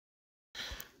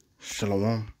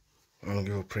Shalom. I want to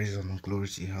give all praise and glory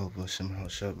to Yahweh, Shem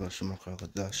HaShabbat, Shem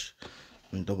HaKadash,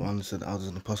 and double honor to the elders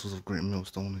and apostles of great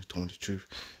millstone who told me the truth,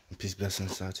 and peace,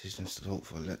 blessings, salutations to the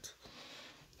hopeful elect.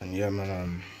 And yeah,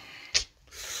 man,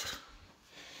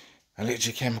 I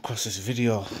literally came across this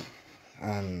video,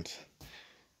 and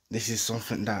this is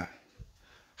something that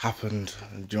happened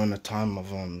during the time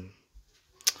of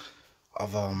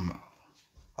our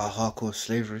hardcore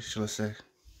slavery, shall I say.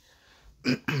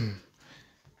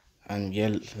 And yeah,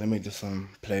 let me just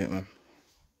play it, man.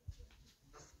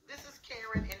 This is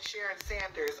Karen and Sharon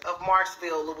Sanders of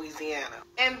Marksville, Louisiana.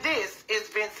 And this is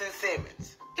Vincent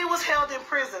Simmons. He was held in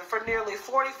prison for nearly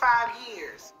 45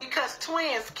 years because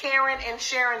twins Karen and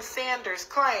Sharon Sanders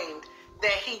claimed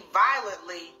that he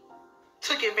violently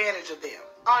took advantage of them.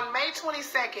 On May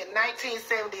 22nd,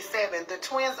 1977, the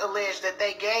twins alleged that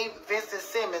they gave Vincent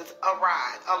Simmons a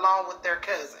ride along with their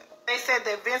cousin. They said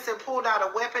that Vincent pulled out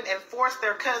a weapon and forced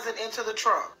their cousin into the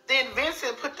trunk. Then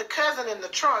Vincent put the cousin in the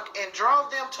trunk and drove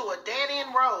them to a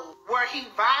dead-end road where he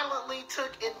violently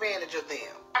took advantage of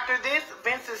them. After this,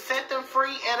 Vincent set them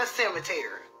free at a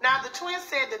cemetery. Now, the twins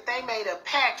said that they made a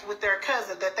pact with their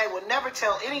cousin that they would never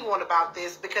tell anyone about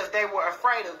this because they were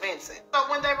afraid of Vincent. So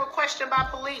when they were questioned by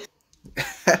police...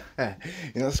 You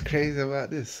know what's crazy about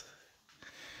this?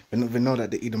 We know that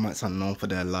the Edomites are known for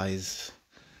their lies.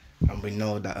 And we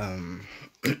know that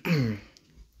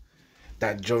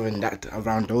that during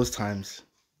around those times,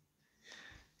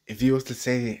 if you was to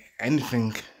say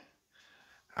anything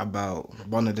about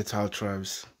one of the 12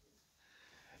 tribes,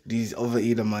 these other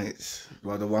Edomites,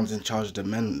 well, the ones in charge of the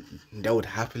men, they would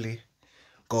happily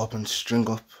go up and string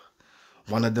up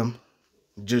one of them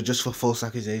just for false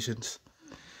accusations.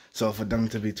 So for them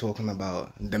to be talking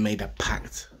about they made a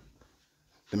pact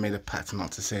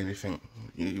not to say anything,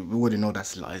 we already know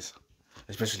that's lies,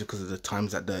 especially because of the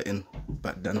times that they're in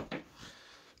back then.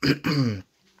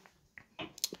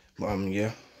 But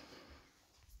yeah,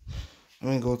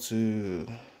 let me go to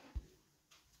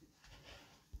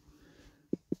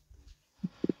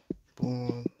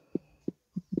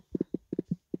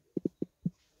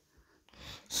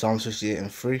Psalm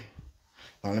 68:3.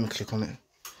 Now let me click on it.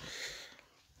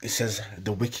 It says,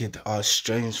 the wicked are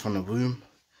estranged from the womb.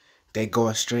 They go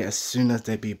astray as soon as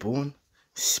they be born,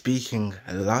 speaking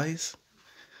lies.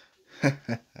 And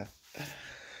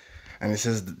it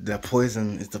says, their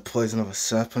poison is the poison of a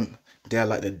serpent. They are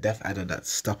like the death adder that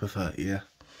stoppeth her ear.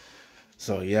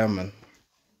 So yeah, man.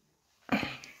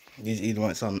 These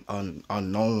Edomites are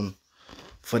known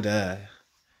for their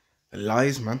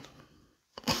lies, man.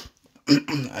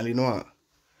 And you know what?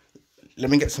 Let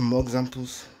me get some more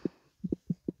examples.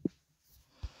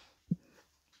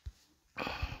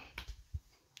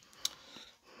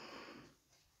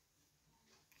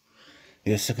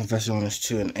 Yeah, 2 Thessalonians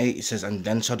 2:8, it says, and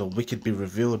then shall the wicked be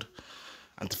revealed.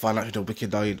 And to find out who the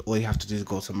wicked are, all you have to do is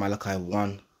go to Malachi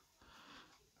 1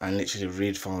 and literally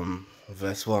read from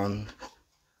verse 1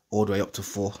 all the way up to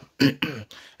 4. And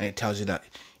it tells you that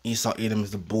Esau Edom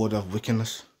is the border of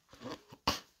wickedness.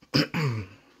 And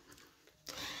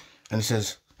it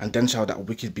says, and then shall that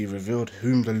wicked be revealed,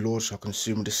 whom the Lord shall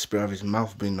consume with the spirit of his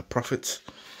mouth, being the prophets,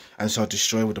 and shall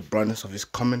destroy with the brightness of his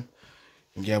coming.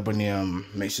 Yeah, when he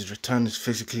makes his return, he's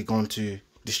physically going to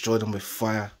destroy them with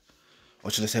fire, or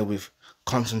should I say with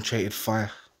concentrated fire,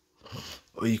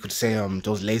 or you could say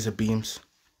those laser beams.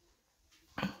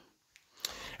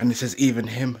 And it says, even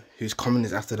him whose coming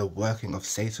is after the working of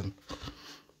Satan,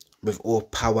 with all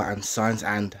power and signs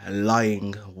and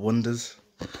lying wonders,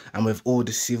 and with all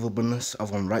deceivableness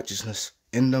of unrighteousness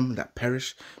in them that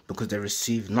perish, because they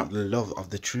receive not the love of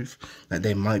the truth, that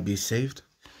they might be saved.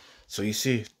 So you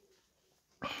see,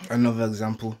 another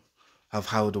example of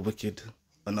how the wicked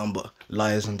are none but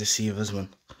liars and deceivers, man.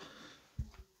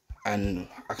 And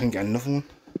I can get another one.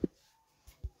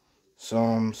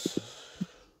 Psalms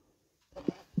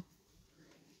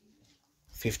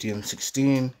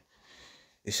 50:16.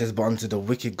 It says, but unto the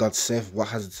wicked God saith, what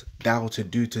hast thou to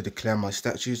do to declare my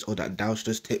statutes, or that thou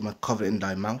shouldst take my covenant in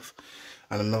thy mouth?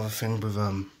 And another thing with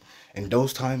in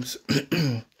those times,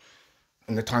 in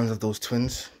the times of those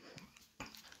twins,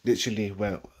 literally they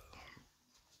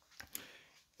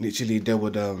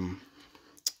would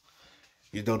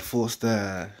they'd force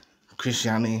the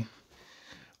Christianity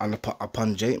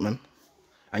upon Jake, man,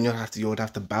 and you would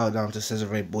have to bow down to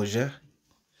Cesare Borgia.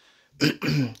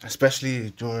 Especially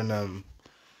during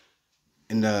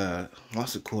in the,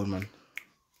 what's it called, man,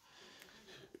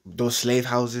 those slave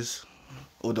houses,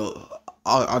 or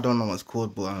I don't know what it's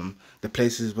called, but the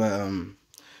places where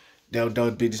there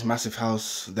would be this massive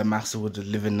house, the master would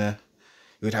live in there.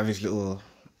 He would have his little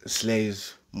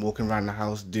slaves walking around the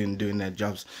house doing their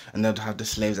jobs, and they'd have the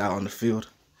slaves out on the field.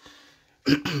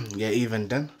 Yeah, even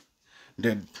then,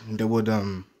 they would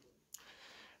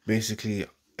basically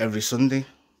every Sunday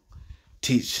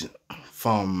teach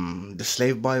from the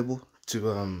slave Bible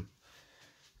to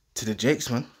the Jakes,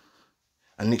 man,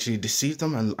 and literally deceive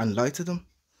them and lie to them.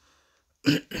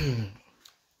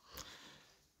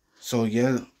 So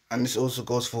yeah, and this also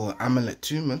goes for Amalek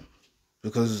too, man,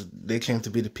 because they claim to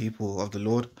be the people of the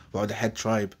Lord, or the head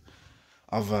tribe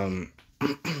of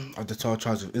of the 12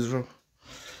 tribes of Israel.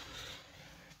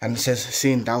 And it says,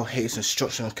 seeing thou hatest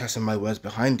instruction and casting my words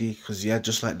behind thee, because yeah,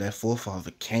 just like their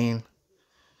forefather Cain,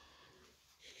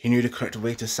 he knew the correct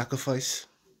way to sacrifice,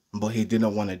 but he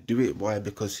didn't want to do it. Why?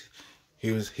 Because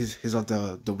he's of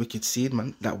the wicked seed,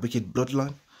 man, that wicked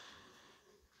bloodline.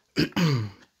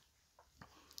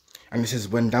 And it says,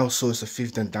 when thou sawest a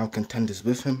thief, then thou contendest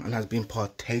with him, and hast been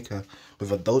partaker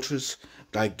with adulterers.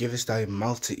 Thou givest thy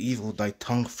mouth to evil, thy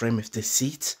tongue frameth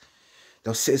deceit.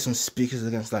 Thou sittest and speakest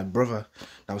against thy brother,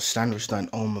 thou slanderest thine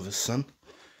own mother's son.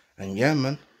 And yeah,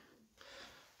 man,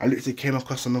 I literally came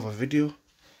across another video,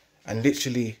 and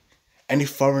literally any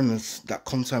foreigners that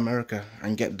come to America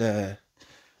and get their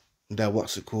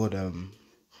what's it called,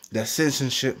 their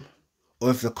citizenship,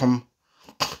 or if they come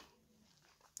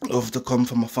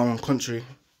from a foreign country,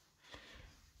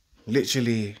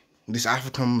 literally this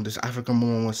African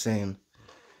woman was saying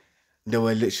they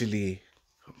were literally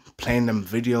playing them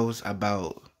videos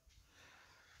about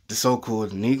the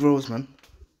so-called Negroes, man,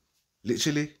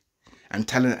 literally, and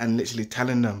literally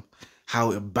telling them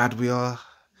how bad we are,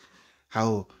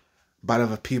 how bad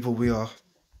of a people we are,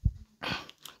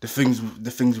 the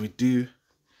things we do,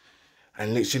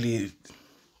 and literally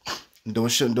they were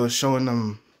showing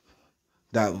them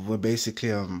that we're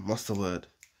basically what's the word,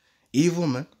 evil,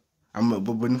 man, and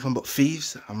we're nothing but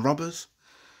thieves and robbers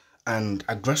and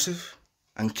aggressive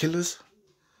and killers,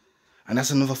 and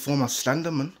that's another form of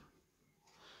slander, man.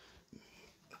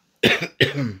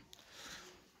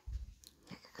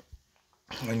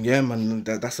 And yeah, man,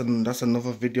 that's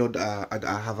another video that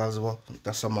I have as well.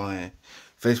 That's on my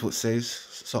Facebook saves,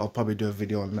 so I'll probably do a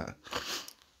video on that.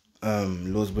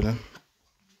 Lord's willing.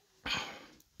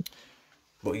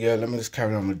 But yeah, let me just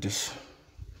carry on with this.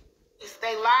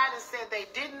 They lied and said they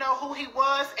didn't know who he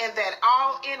was and that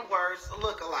all N-words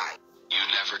look alike. You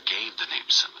never gave the name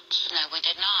Simmons. No, we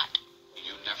did not.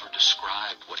 You never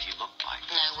described what he looked like.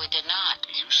 No, we did not.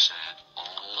 You said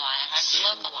all Blacks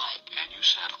look alike. And you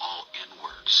said all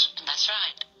N-words. And that's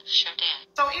right. Sure did.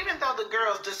 So even though the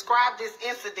girls described this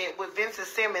incident with Vincent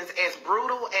Simmons as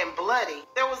brutal and bloody,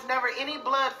 there was never any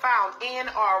blood found in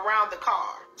or around the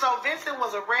car. So Vincent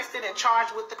was arrested and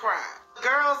charged with the crime. The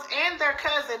girls and their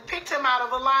cousin picked him out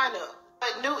of a lineup.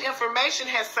 But new information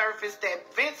has surfaced that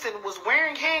Vincent was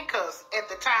wearing handcuffs at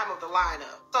the time of the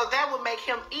lineup. So that would make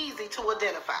him easy to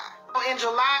identify. In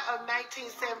July of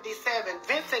 1977,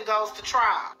 Vincent goes to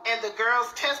trial, and the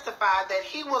girls testified that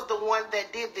he was the one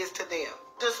that did this to them.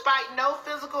 Despite no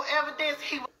physical evidence,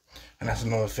 And that's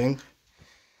another thing.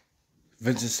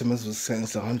 Vincent Simmons was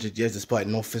sentenced to 100 years despite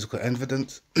no physical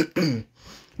evidence. And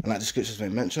like the scriptures may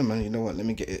mention, man, you know what, let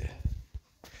me get it.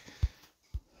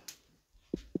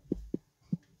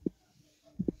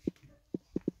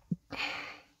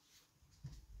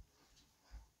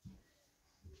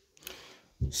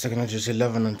 Second Corinthians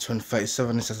 11 and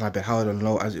 37, it says, and I beheld, and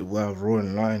lo, as it were, a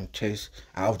roaring lion chased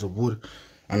out of the wood,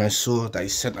 and I saw that he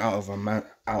sent out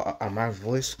a man's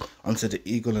voice unto the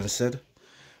eagle, and said,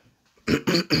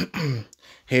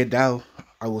 Hear thou,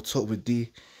 I will talk with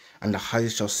thee, and the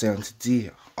highest shall say unto thee,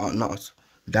 art not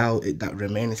thou it that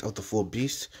remainest of the four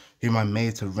beasts, whom I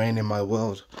made to reign in my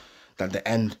world, that the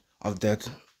end of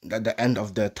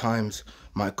their times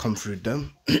might come through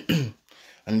them.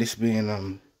 And this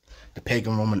being the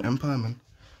pagan Roman Empire, man.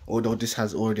 Although this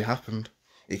has already happened,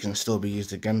 it can still be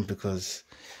used again, because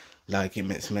like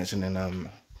it's mentioned in I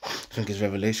think it's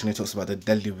Revelation, it talks about the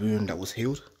deadly wound that was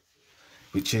healed,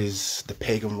 which is the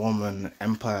pagan Roman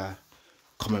Empire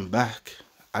coming back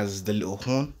as the little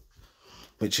horn,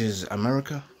 which is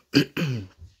America. And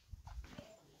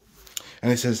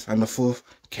it says, and the fourth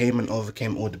came and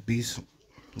overcame all the beasts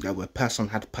that were passed on,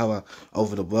 had power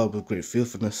over the world with great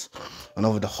fearfulness, and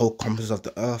over the whole compass of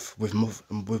the earth with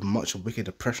much wicked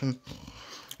oppression.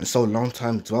 And so long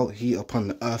time dwelt he upon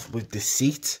the earth with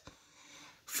deceit,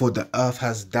 for the earth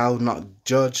has thou not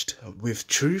judged with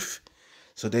truth.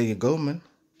 So there you go, man.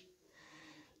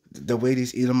 The way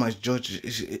these Edomites judge,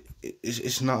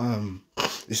 it's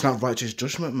not righteous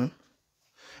judgment, man.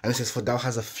 And it says, for thou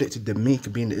hast afflicted the meek,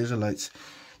 being the Israelites,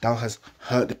 thou hast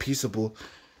hurt the peaceable,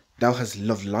 thou hast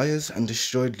loved liars and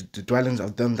destroyed the dwellings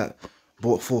of them that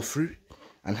brought forth fruit.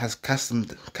 and has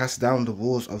cast down the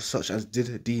walls of such as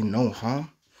did thee no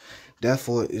harm.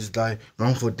 Therefore is thy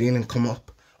wrongful dealing come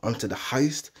up unto the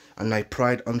highest, and thy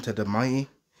pride unto the mighty.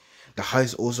 The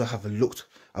highest also have looked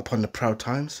upon the proud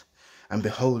times, and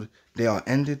behold, they are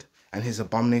ended, and his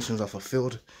abominations are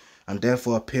fulfilled. And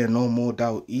therefore appear no more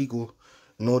thou eagle,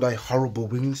 nor thy horrible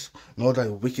wings, nor thy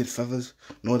wicked feathers,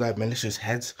 nor thy malicious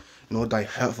heads, nor thy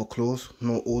hurtful claws,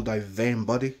 nor all thy vain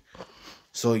body.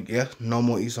 So yeah, no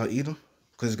more Esau Edom,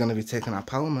 because it's going to be taken out of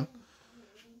power, man.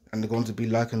 And they're going to be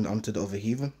likened unto the other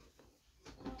heathen.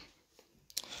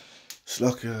 It's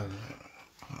like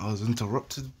I was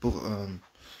interrupted, but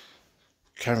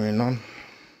carrying on.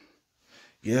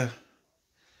 Yeah,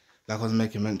 like I was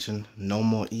making mention, no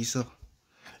more Esau.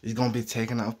 He's going to be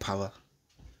taken out of power.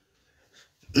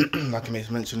 Like I made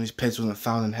mention, his place wasn't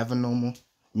found in heaven no more.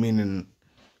 Meaning,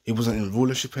 he wasn't in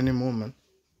rulership anymore, man.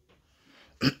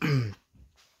 And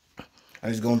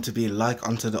he's going to be like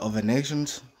unto the other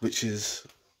nations, which is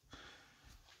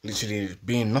literally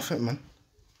being nothing, man.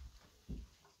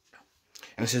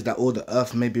 And it says that all the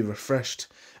earth may be refreshed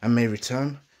and may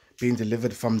return, being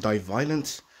delivered from thy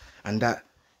violence, and that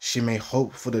she may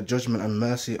hope for the judgment and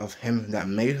mercy of him that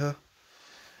made her.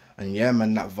 And yeah,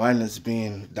 man, that violence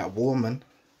being that war, man.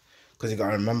 Because you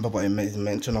got to remember what it made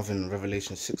mention of in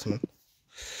Revelation 6, man.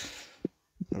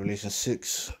 Revelation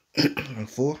 6 and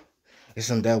 4. It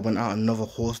said, and there went out another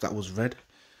horse that was red.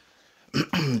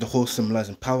 The horse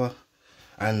symbolizing power,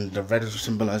 and the red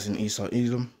symbolizing Esau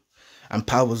Edom. And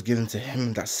power was given to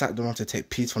him that sat thereon to take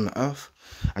peace from the earth,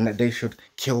 and that they should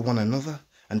kill one another.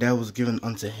 And there was given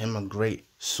unto him a great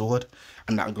sword,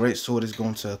 and that great sword is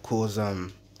going to cause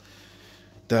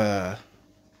the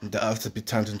earth to be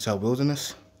turned into a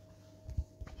wilderness,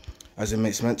 as it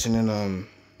makes mention in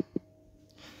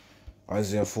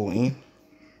Isaiah 14.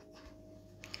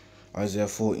 Isaiah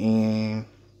 14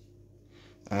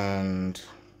 and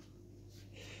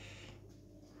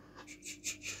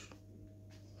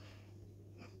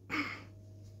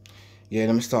yeah,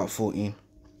 let me start at 14.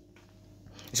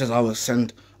 It says, I will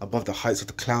ascend above the heights of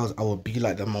the clouds, I will be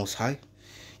like the Most High,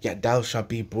 yet thou shalt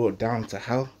be brought down to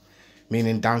hell,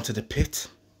 meaning down to the pit,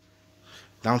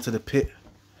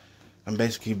 and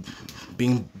basically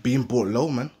being brought low,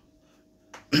 man.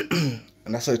 And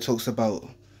that's why it talks about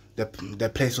their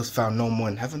place was found no more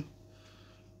in heaven,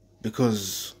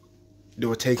 because they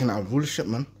were taken out of rulership,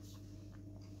 man.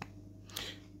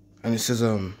 And it says,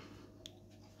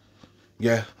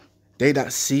 yeah, they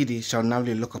that see thee shall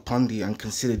narrowly look upon thee and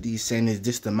consider thee, saying, is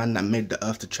this the man that made the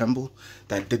earth to tremble,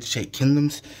 that did shake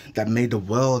kingdoms, that made the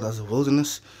world as a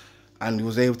wilderness? And he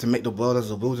was able to make the world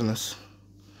as a wilderness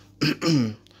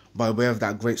by way of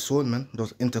that great sword, man,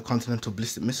 those intercontinental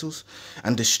ballistic missiles,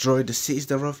 and destroyed the cities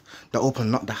thereof, that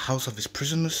opened not the house of his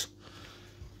prisoners.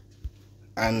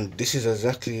 And this is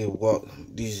exactly what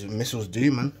these missiles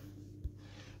do, man.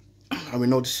 And we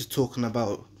know this is talking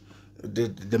about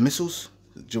the missiles.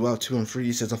 Joel 2 and 3,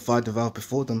 he says, a fire devoureth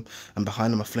before them, and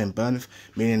behind them a flame burneth,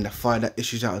 meaning the fire that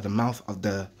issues out of the mouth of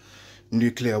the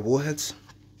nuclear warheads.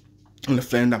 And the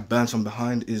flame that burns from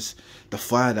behind is the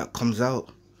fire that comes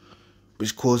out,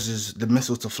 which causes the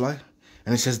missiles to fly.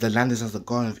 And it says, the land is as the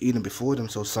Garden of Eden before them,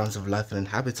 so sons of life and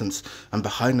inhabitants, and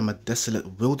behind them a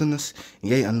desolate wilderness,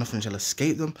 yea, and nothing shall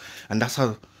escape them. And that's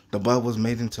how the Bible was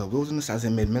made into a wilderness, as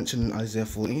it made mention in Isaiah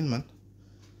 14, man.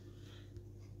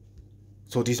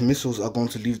 So these missiles are going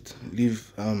to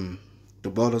leave the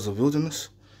world as a wilderness,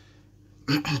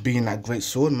 being that great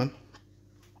sword, man.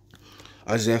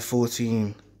 Isaiah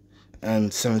 14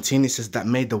 and 17, it says, that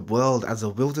made the world as a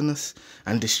wilderness,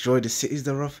 and destroyed the cities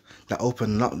thereof, that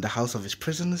opened not the house of his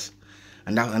prisoners.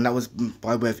 And that was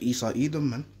by way of Esau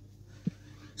Edom, man.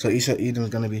 So Esau Edom is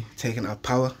going to be taken out of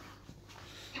power.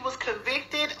 He was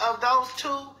convicted of those 2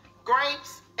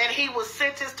 grapes, and he was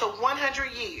sentenced to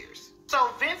 100 years. So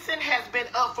Vincent has been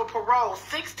up for parole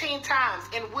 16 times,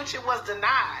 in which it was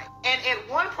denied. And at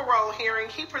one parole hearing,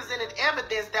 he presented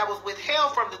evidence that was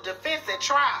withheld from the defense at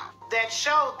trial that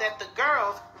showed that the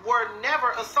girls were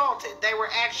never assaulted. They were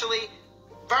actually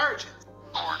virgins.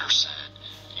 The coroner said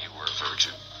you were a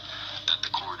virgin. That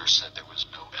the coroner said there was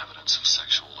no evidence of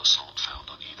sexual assault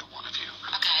found on either one of you.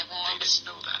 Okay, well, They didn't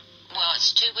know that. well,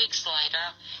 it's 2 weeks later,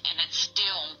 and it's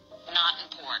still not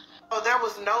important. So there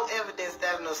was no evidence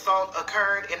that an assault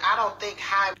occurred, and I don't think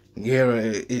high. Yeah,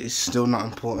 it's still not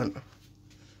important.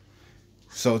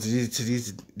 So to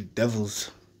these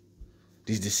devils,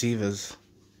 these deceivers,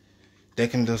 they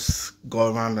can just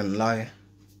go around and lie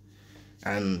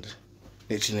and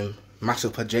literally mess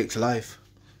up a Jake's life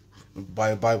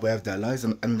by way of their lies,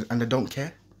 and they don't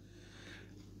care.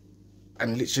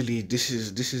 And literally this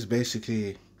is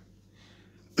basically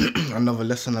another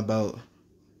lesson about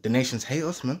the nations hate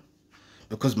us, man.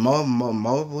 Because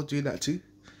Moab will do that too.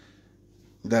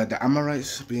 The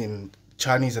Amorites being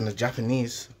Chinese and the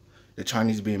Japanese, the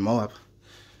Chinese being Moab.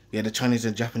 Yeah, the Chinese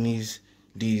and Japanese,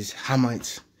 these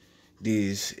Hamites,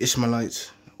 these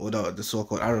Ishmaelites, or the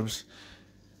so-called Arabs,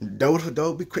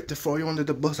 they'll be quick to throw you under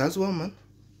the bus as well, man.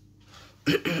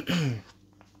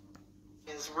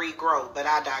 Regrow, but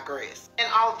I digress. And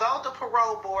although the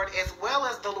parole board, as well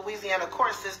as the Louisiana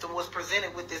court system, was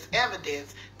presented with this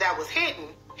evidence that was hidden,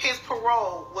 his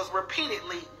parole was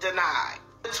repeatedly denied.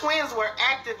 The twins were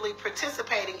actively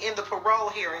participating in the parole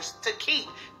hearings to keep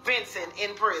Vincent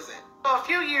in prison. So a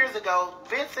few years ago,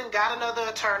 Vincent got another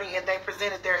attorney and they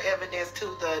presented their evidence to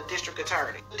the district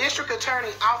attorney. The district attorney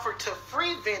offered to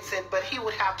free Vincent, but he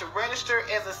would have to register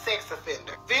as a sex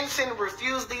offender. Vincent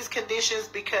refused these conditions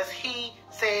because he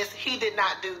says he did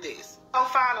not do this. So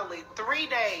finally, 3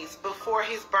 days before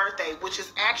his birthday, which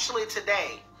is actually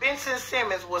today, Vincent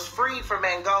Simmons was freed from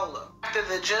Angola after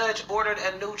the judge ordered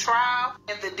a new trial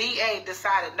and the DA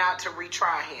decided not to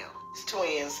retry him.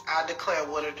 Twins, I declare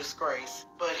what a disgrace.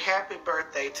 But happy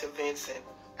birthday to Vincent.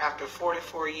 After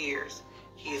 44 years,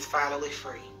 he is finally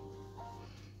free.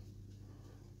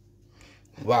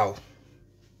 Wow.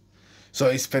 So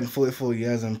he spent 44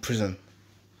 years in prison.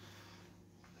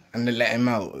 And they let him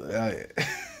out.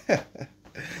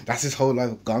 That's his whole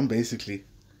life gone, basically.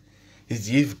 His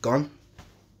youth gone.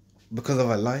 Because of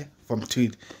a lie from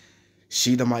two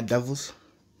Shedamite devils.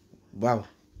 Wow.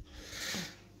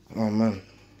 Oh, man.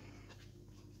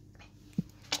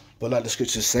 But like the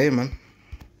scriptures say, man.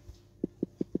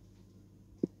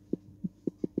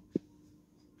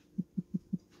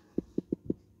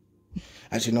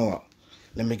 Actually, you know what?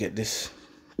 Let me get this.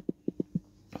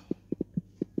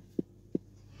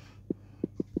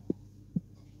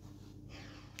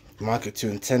 Mark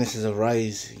 2:10, it says,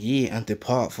 arise ye and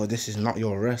depart, for this is not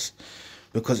your rest.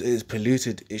 Because it is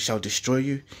polluted, it shall destroy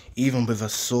you, even with a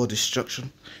sore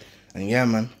destruction. And yeah,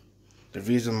 man. The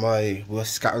reason why we were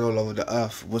scattered all over the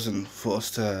earth wasn't for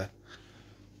us to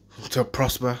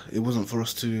prosper. It wasn't for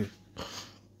us to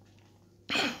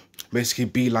basically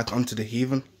be like unto the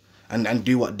heathen and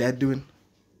do what they're doing.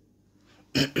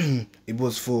 It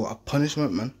was for a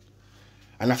punishment, man.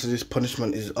 And after this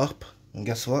punishment is up, and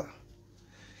guess what?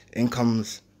 In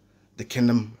comes the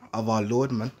kingdom of our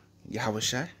Lord, man, Yahweh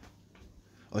Shai.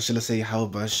 Or should I say Yahweh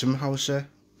Bashim Hawashai?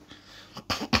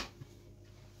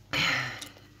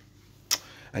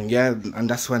 And yeah, and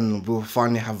that's when we'll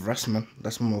finally have rest, man.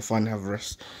 That's when we'll finally have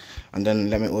rest. And then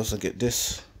let me also get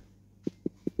this.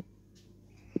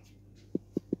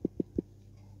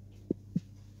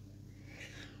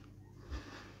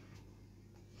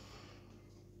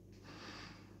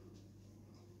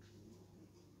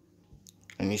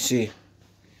 And you see,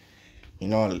 you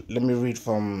know, let me read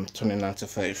from 29 to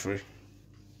 33.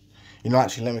 You know,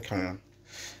 actually, let me carry on.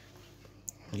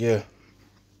 Yeah.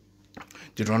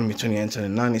 Deuteronomy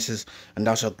 28:29, it says, and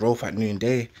thou shalt grope at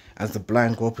noonday, as the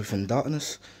blind gropeth in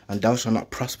darkness, and thou shalt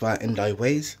not prosper in thy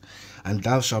ways, and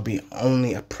thou shalt be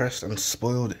only oppressed and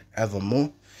spoiled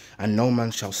evermore, and no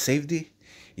man shall save thee.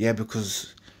 Yeah,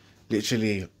 because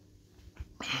literally,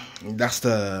 that's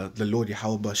the Lord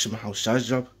Yahweh Bashim Hawashai's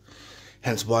job.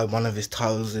 Hence why one of his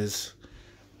titles is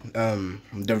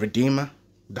the Redeemer,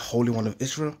 the Holy One of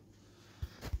Israel.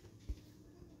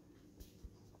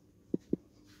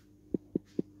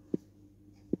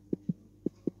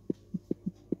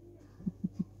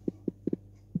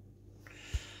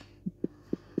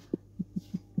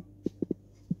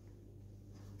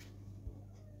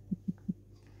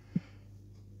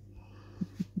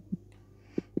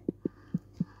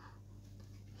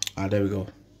 There we go.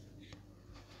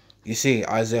 You see,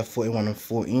 Isaiah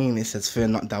 41:14, it says, fear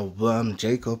not thou worm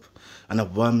Jacob, and a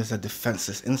worm is a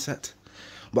defenseless insect.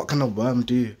 What can a worm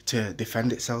do to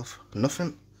defend itself?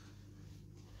 Nothing.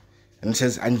 And it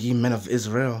says, and ye men of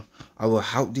Israel, I will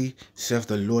help thee, saith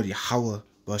the Lord Yahweh,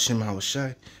 Bashim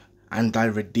Hawashai, and thy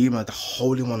Redeemer, the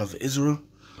Holy One of Israel.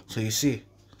 So you see,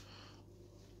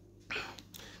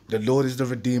 the Lord is the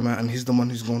Redeemer, and he's the one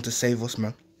who's going to save us,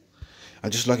 man.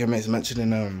 And just like it makes mention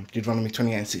in Deuteronomy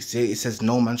 28:68, it says,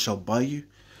 no man shall buy you.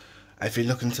 If you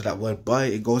look into that word buy,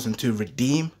 it goes into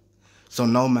redeem. So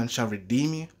no man shall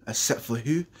redeem you, except for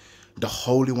who? The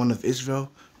Holy One of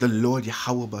Israel, the Lord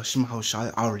Yahweh Bashim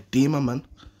Hawashai, our Redeemer, man.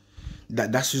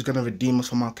 That's who's going to redeem us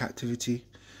from our captivity.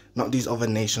 Not these other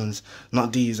nations,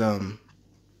 not these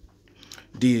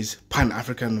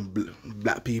Pan-African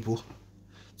black people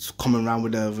coming around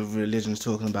with the religions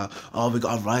talking about, oh, we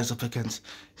got to rise up against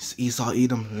Esau,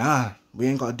 Edom. Nah, we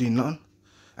ain't got to do nothing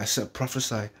except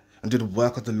prophesy and do the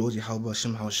work of the Lord Yahweh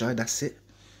Bashim Hawashai. That's it.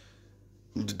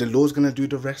 The Lord's gonna do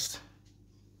the rest.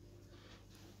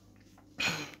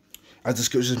 As the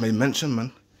scriptures may mention,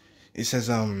 man. It says,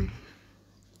 wait,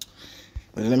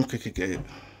 let me quickly get it.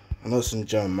 I know it's in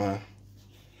Jeremiah.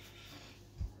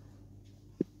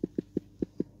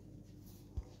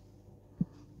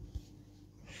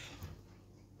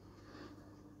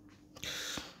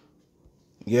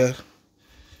 Yeah.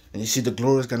 And you see the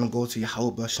glory is gonna go to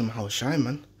Yahweh Bashim Hawashai,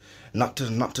 man. Not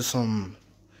to some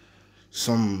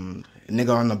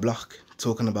nigga on the block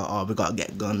talking about, oh, we gotta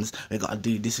get guns, we gotta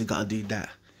do this, we gotta do that.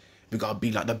 We gotta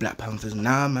be like the Black Panthers.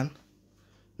 Nah, man.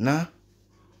 Nah.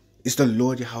 It's the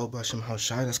Lord Yahweh Bashim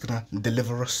Hawashai that's gonna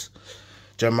deliver us.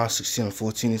 Jeremiah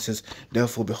 16:14, it says,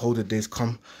 therefore behold the days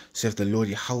come, saith the Lord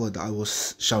Yahweh, that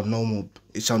it shall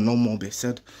no more be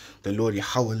said, the Lord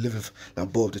Yahweh liveth,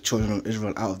 that brought up the children of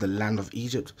Israel out of the land of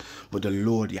Egypt. But the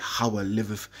Lord Yahweh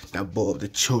liveth, that brought up the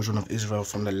children of Israel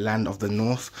from the land of the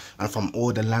north, and from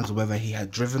all the lands wherever he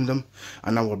had driven them,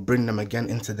 and I will bring them again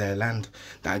into their land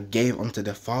that I gave unto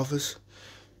their fathers.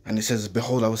 And it says,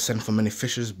 behold, I will send for many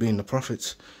fishers, being the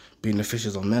prophets, being the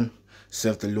fishers of men,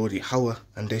 saith the Lord Yahweh,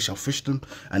 and they shall fish them.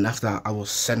 And after that I will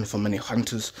send for many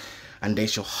hunters, and they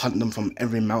shall hunt them from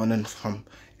every mountain and from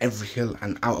every hill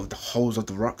and out of the holes of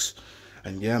the rocks.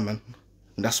 And yeah, man,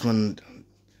 that's when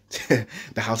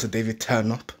the house of David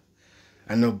turn up,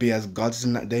 and they'll be as gods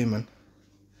in that day, man.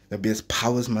 They'll be as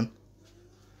powers, man.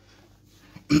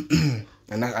 and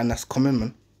that's coming,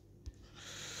 man.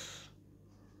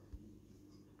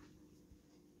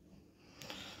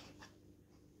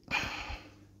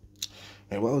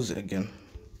 Wait, what was it again?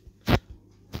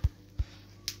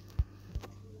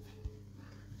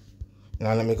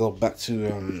 Now let me go back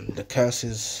to the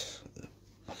curses.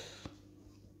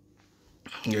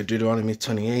 Yeah, Deuteronomy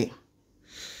 28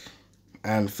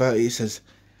 and 30 says,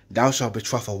 thou shalt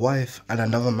betroth a wife, and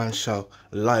another man shall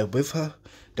lie with her.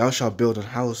 Thou shalt build a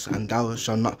house, and thou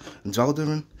shalt not dwell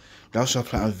therein. Thou shalt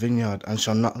plant a vineyard, and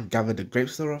shalt not gather the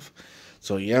grapes thereof.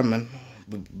 So yeah, man,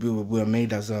 we were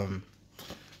made as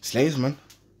slaves, man.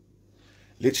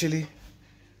 Literally,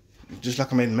 just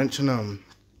like I made mention,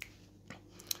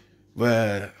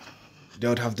 where they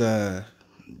would have the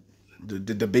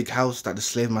big house that the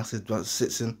slave master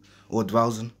sits in or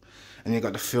dwells in, and you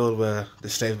got the field where the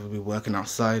slave would be working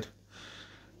outside,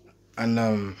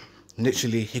 and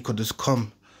literally he could just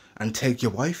come and take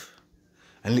your wife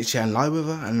and literally and lie with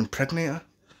her and impregnate her,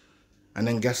 and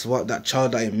then guess what? That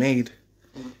child that he made,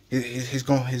 he's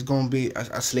gonna be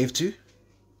a slave too.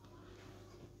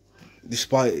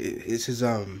 Despite his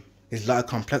light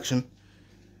complexion,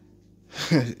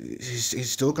 he's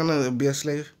still gonna be a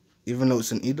slave, even though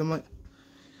it's an Edomite.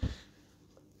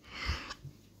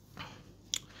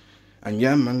 And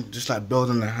yeah, man, just like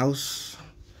building a house,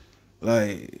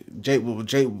 like Jake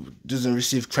doesn't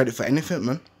receive credit for anything,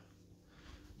 man.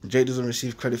 Jake doesn't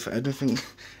receive credit for anything.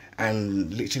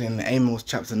 And literally in Amos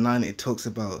chapter 9, it talks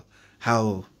about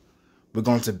how we're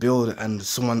going to build and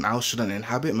someone else shouldn't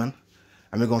inhabit, man.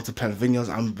 And we're going to plant vineyards,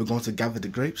 and we're going to gather the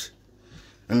grapes.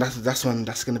 And that's when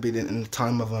that's going to be in the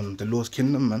time of the Lord's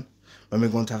kingdom, man. When we're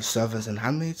going to have servants and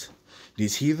handmaids,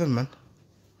 these heathen, man.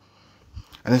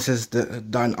 And it says,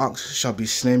 thine ox shall be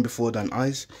slain before thine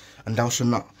eyes, and thou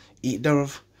shalt not eat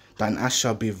thereof. Thine ass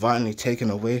shall be violently taken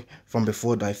away from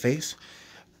before thy face,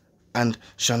 and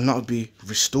shall not be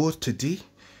restored to thee.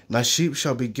 Thy sheep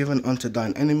shall be given unto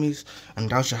thine enemies, and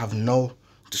thou shalt have and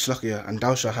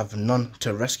thou shalt have none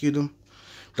to rescue them.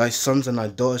 Thy sons and thy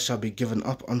daughters shall be given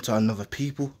up unto another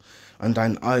people, and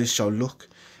thine eyes shall look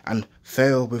and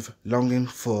fail with longing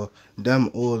for them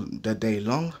all the day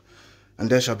long, and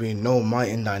there shall be no might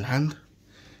in thine hand.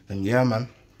 And yeah, man,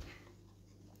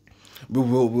 we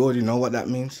already know what that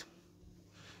means.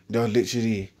 They'll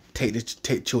literally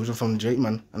take children from Jake,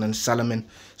 man, and then sell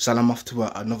them off to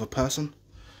another person,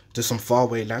 to some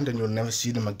faraway land, and you'll never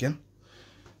see them again.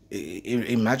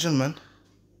 Imagine, man.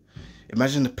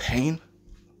 Imagine the pain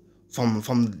from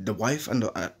the wife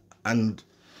and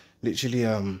literally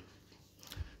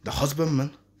the husband,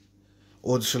 man,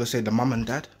 or should I say the mom and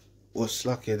dad, or it's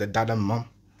like the dad and mom,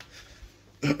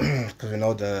 because we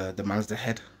know the man's the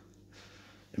head.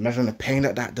 Imagine the pain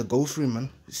that they go through, man.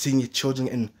 Seeing your children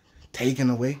getting taken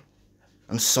away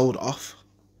and sold off.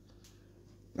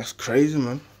 That's crazy,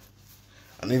 man.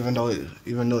 And even though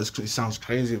it sounds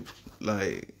crazy,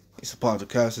 like it's a part of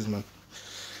the curses, man.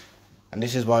 And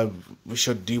this is why we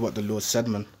should do what the Lord said,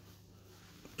 man.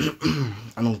 And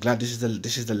I'm glad this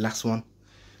is the last one.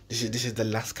 This is the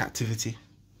last captivity,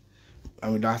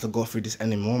 and we don't have to go through this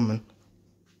anymore, man.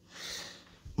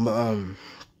 But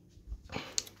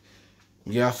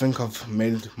yeah, I think I've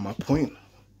made my point.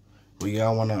 But yeah,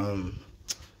 I wanna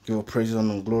Give all praise,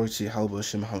 honor, and glory to Yahweh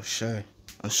Hashem Hawashai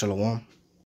and Shalom.